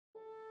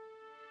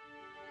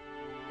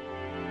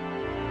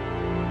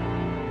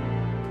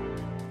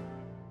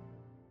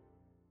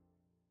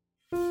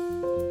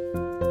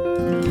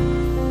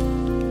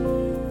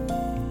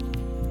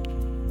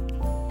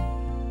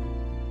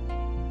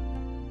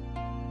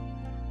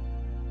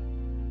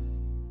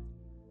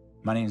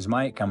My name is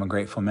Mike. I'm a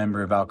grateful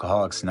member of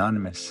Alcoholics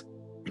Anonymous.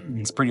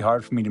 It's pretty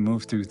hard for me to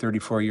move through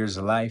 34 years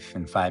of life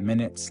in 5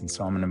 minutes, and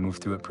so I'm going to move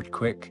through it pretty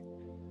quick.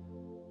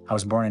 I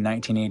was born in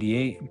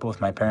 1988.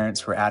 Both my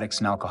parents were addicts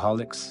and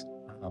alcoholics.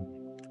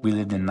 We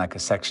lived in like a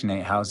Section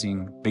 8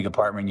 housing, big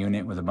apartment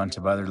unit with a bunch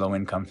of other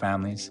low-income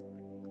families.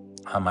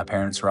 My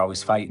parents were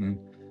always fighting.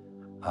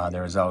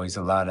 There was always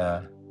a lot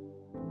of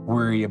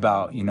worry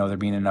about, there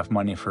being enough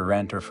money for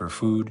rent or for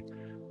food.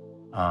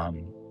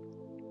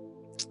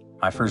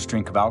 My first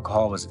drink of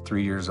alcohol was at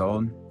 3 years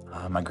old.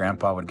 My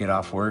grandpa would get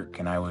off work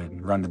and I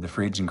would run to the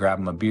fridge and grab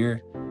him a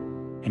beer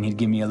and he'd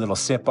give me a little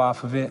sip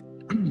off of it,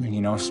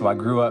 so I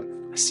grew up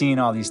seeing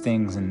all these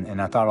things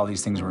and I thought all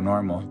these things were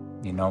normal,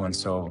 and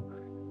so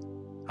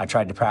I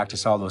tried to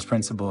practice all those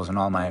principles in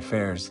all my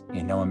affairs,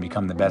 and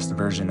become the best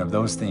version of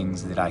those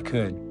things that I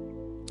could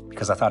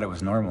because I thought it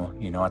was normal,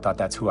 I thought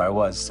that's who I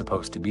was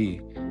supposed to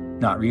be,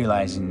 not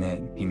realizing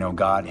that,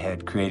 God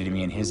had created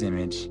me in his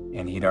image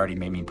and he'd already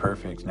made me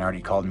perfect and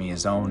already called me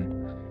his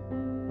own.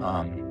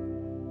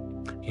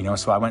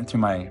 So I went through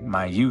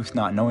my youth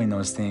not knowing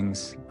those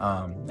things.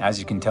 As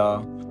you can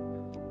tell,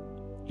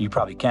 you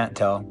probably can't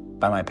tell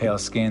by my pale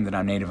skin that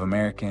I'm Native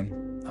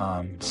American.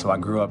 So I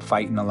grew up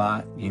fighting a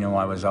lot.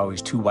 I was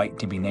always too white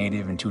to be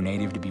Native and too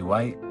Native to be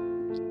white,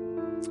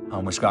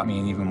 which got me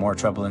in even more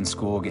trouble in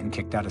school, getting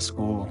kicked out of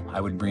school.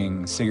 I would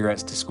bring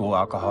cigarettes to school,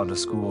 alcohol to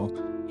school,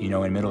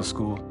 in middle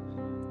school.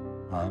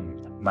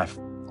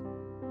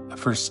 The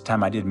first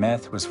time I did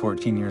meth was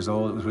 14 years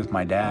old. It was with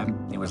my dad.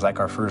 It was like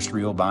our first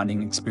real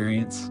bonding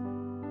experience.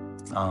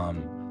 I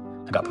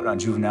got put on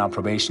juvenile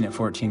probation at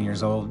 14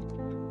 years old.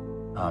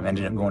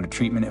 Ended up going to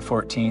treatment at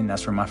 14.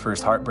 That's where my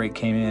first heartbreak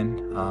came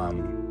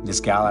in. This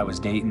gal I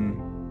was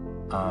dating,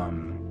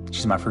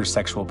 she's my first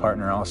sexual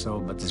partner also,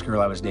 but this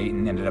girl I was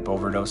dating ended up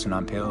overdosing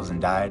on pills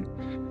and died.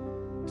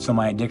 So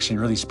my addiction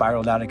really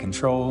spiraled out of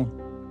control.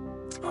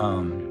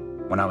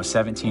 When I was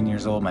 17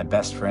 years old, my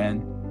best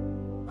friend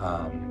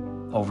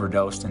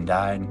overdosed and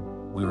died.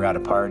 We were at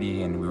a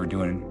party and we were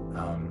doing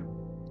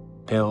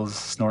pills,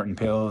 snorting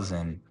pills,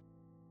 and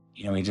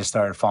we just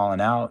started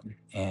falling out.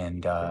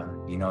 And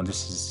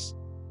this is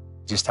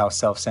just how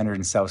self-centered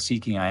and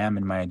self-seeking I am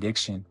in my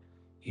addiction.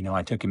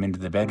 I took him into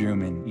the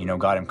bedroom and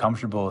got him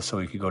comfortable so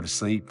he could go to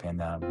sleep,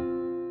 and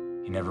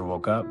he never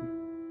woke up.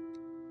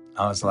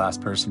 I was the last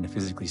person to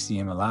physically see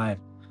him alive.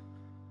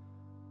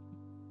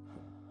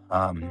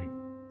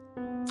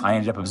 I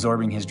ended up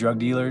absorbing his drug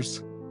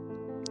dealers,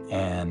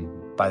 and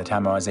by the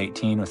time I was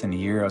 18, within a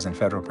year, I was in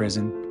federal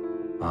prison.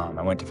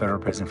 I went to federal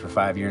prison for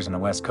 5 years on the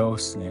West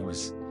Coast, and it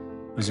was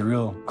a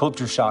real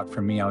culture shock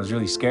for me. I was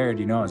really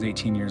scared. I was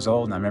 18 years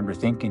old, and I remember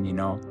thinking,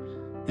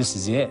 this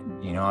is it.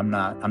 I'm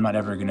not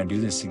ever going to do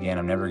this again.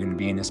 I'm never going to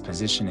be in this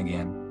position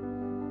again.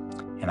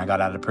 And I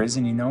got out of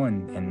prison,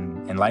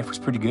 and life was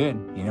pretty good.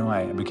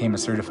 I became a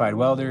certified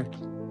welder.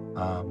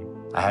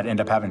 I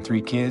ended up having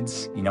 3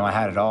 kids. I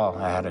had it all.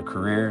 I had a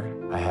career,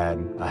 I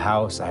had a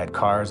house, I had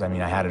cars. I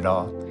had it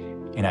all.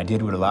 And I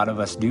did what a lot of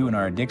us do in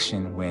our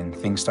addiction when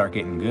things start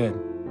getting good.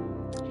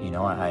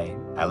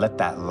 I let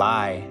that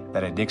lie,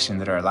 that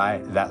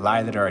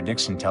lie that our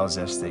addiction tells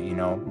us that,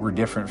 we're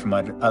different from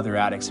other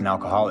addicts and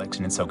alcoholics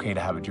and it's okay to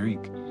have a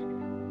drink,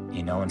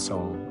 and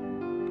so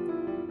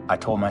I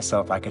told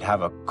myself I could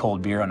have a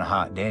cold beer on a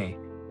hot day,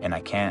 and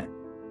I can't.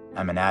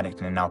 I'm an addict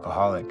and an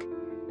alcoholic,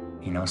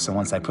 so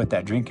once I put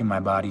that drink in my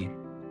body,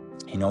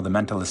 the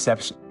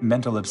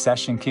mental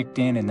obsession kicked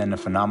in, and then the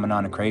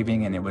phenomenon of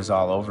craving, and it was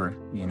all over.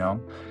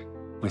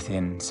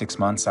 Within 6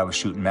 months, I was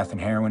shooting meth and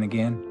heroin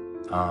again.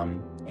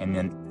 And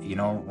then,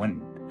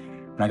 when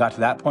I got to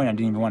that point, I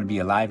didn't even want to be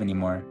alive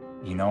anymore.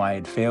 I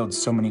had failed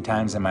so many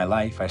times in my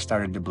life, I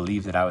started to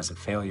believe that I was a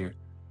failure.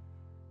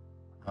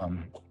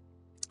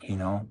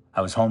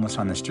 I was homeless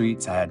on the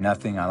streets. I had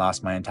nothing. I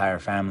lost my entire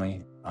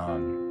family.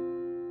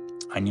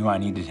 I knew I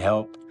needed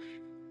help.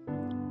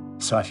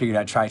 So I figured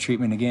I'd try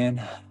treatment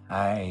again.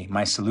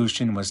 My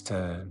solution was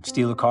to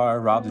steal a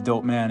car, rob the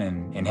dope man,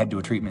 and head to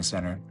a treatment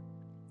center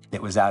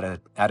that was out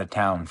of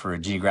town for a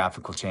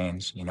geographical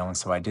change, and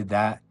so I did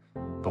that.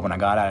 But when I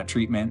got out of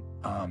treatment,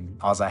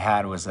 all I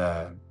had was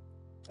a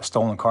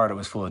stolen car that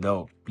was full of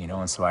dope,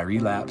 and so I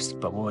relapsed.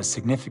 But what was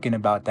significant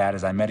about that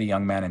is I met a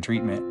young man in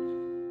treatment,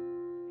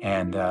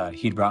 and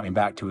he'd brought me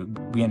back to it.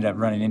 We ended up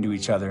running into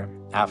each other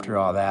after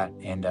all that,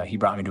 and he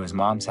brought me to his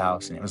mom's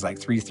house, and it was like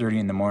 3:30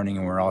 in the morning,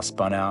 and we're all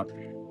spun out,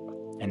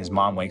 and his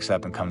mom wakes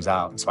up and comes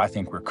out. So I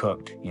think we're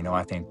cooked.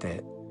 I think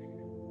that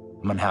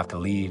I'm gonna have to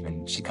leave.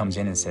 And she comes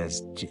in and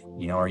says,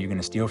 are you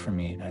gonna steal from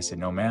me? And I said,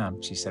 no,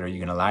 ma'am. She said, are you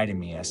gonna lie to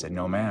me? I said,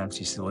 no, ma'am.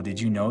 She said, well, did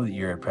you know that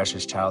you're a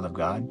precious child of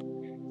God?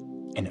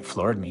 And it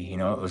floored me.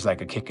 It was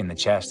like a kick in the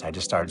chest. I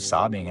just started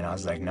sobbing, and I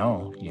was like,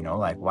 no,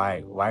 like,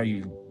 why are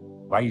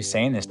you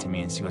saying this to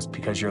me? And she goes,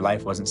 because your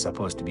life wasn't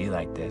supposed to be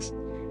like this.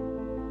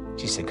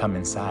 She said, come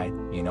inside,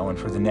 and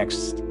for the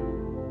next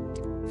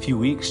few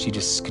weeks, she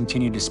just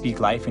continued to speak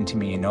life into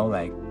me,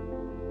 like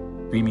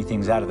read me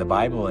things out of the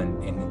Bible.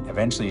 And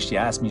eventually she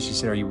asked me, she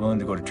said, are you willing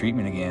to go to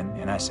treatment again?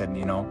 And I said,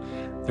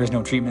 there's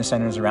no treatment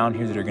centers around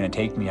here that are going to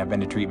take me. I've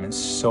been to treatment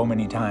so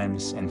many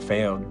times and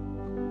failed.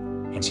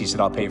 And she said,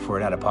 I'll pay for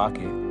it out of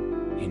pocket,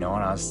 And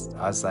I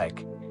was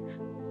like,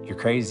 you're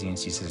crazy. And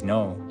she says,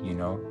 no,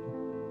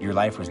 your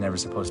life was never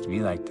supposed to be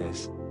like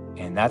this.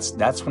 And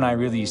that's when I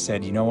really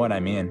said, you know what,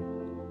 I'm in.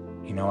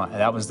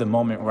 That was the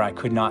moment where I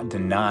could not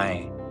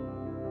deny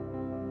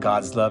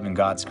God's love and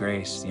God's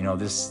grace.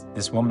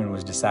 This woman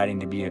was deciding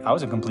to be, I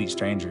was a complete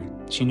stranger.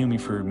 She knew me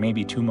for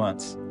maybe 2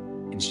 months,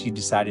 and she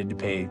decided to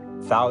pay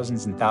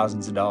thousands and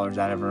thousands of dollars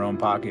out of her own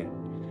pocket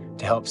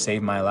to help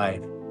save my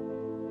life.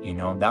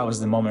 That was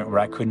the moment where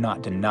I could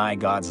not deny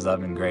God's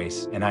love and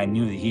grace. And I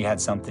knew that he had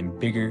something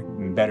bigger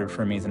and better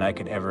for me than I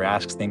could ever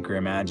ask, think, or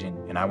imagine.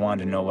 And I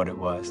wanted to know what it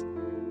was.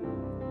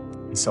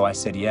 And so I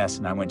said yes,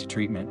 and I went to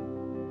treatment.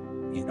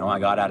 I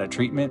got out of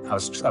treatment. I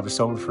was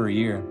sober for a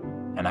year,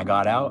 and I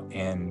got out,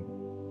 and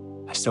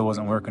I still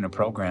wasn't working a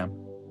program.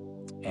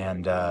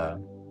 And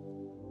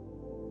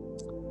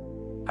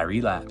I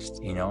relapsed,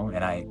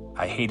 and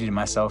I hated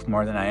myself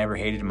more than I ever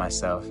hated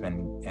myself.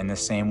 And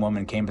this same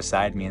woman came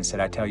beside me and said,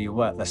 I tell you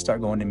what, let's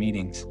start going to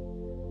meetings.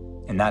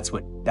 And that's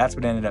what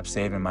ended up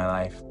saving my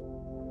life.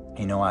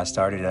 I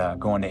started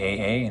going to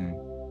AA, and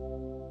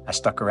I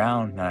stuck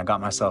around, and I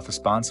got myself a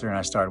sponsor, and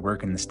I started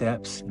working the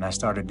steps, and I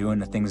started doing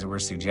the things that were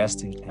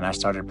suggested, and I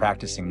started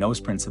practicing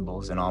those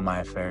principles in all my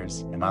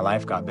affairs, and my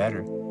life got better.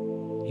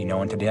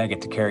 And today I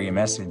get to carry a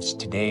message.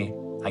 Today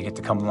I get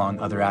to come along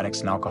other addicts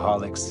and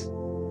alcoholics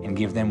and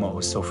give them what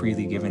was so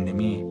freely given to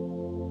me.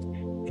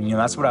 And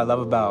that's what I love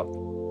about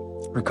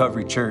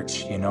Recovery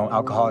Church.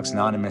 Alcoholics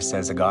Anonymous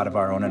says a God of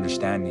our own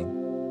understanding.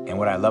 And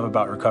what I love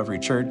about Recovery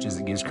Church is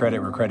it gives credit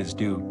where credit's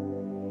due.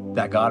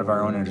 That God of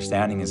our own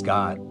understanding is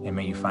God, and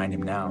may you find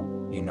him now.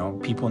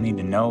 People need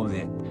to know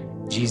that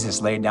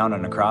Jesus laid down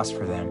on the cross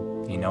for them,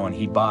 and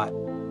he bought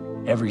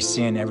every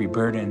sin, every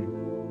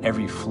burden,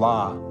 every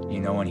flaw,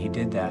 and he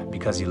did that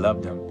because he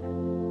loved them.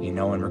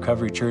 And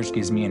Recovery Church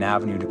gives me an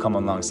avenue to come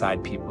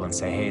alongside people and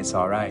say, hey, it's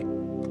all right.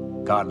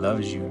 God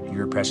loves you.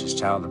 You're a precious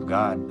child of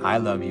God. I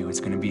love you. It's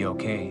going to be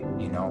okay.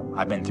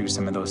 I've been through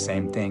some of those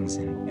same things,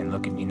 and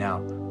look at me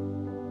now.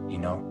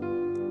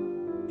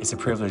 It's a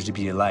privilege to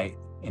be a light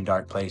in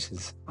dark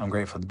places. I'm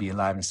grateful to be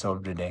alive and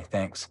sober today.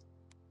 Thanks.